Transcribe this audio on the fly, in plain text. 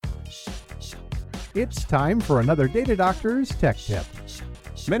It's time for another Data Doctor's Tech Tip.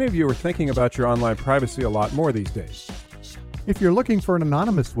 Many of you are thinking about your online privacy a lot more these days. If you're looking for an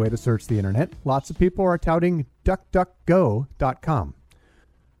anonymous way to search the internet, lots of people are touting DuckDuckGo.com.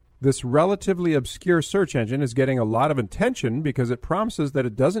 This relatively obscure search engine is getting a lot of attention because it promises that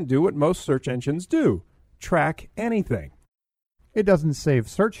it doesn't do what most search engines do: track anything. It doesn't save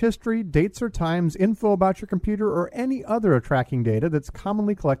search history, dates or times, info about your computer, or any other tracking data that's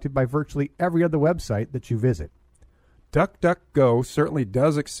commonly collected by virtually every other website that you visit. DuckDuckGo certainly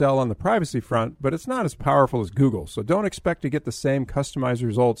does excel on the privacy front, but it's not as powerful as Google, so don't expect to get the same customized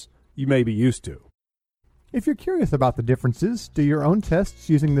results you may be used to. If you're curious about the differences, do your own tests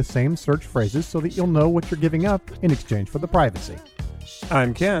using the same search phrases so that you'll know what you're giving up in exchange for the privacy.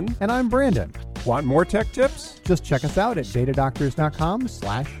 I'm Ken. And I'm Brandon. Want more tech tips? Just check us out at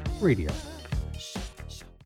datadoctors.com/radio.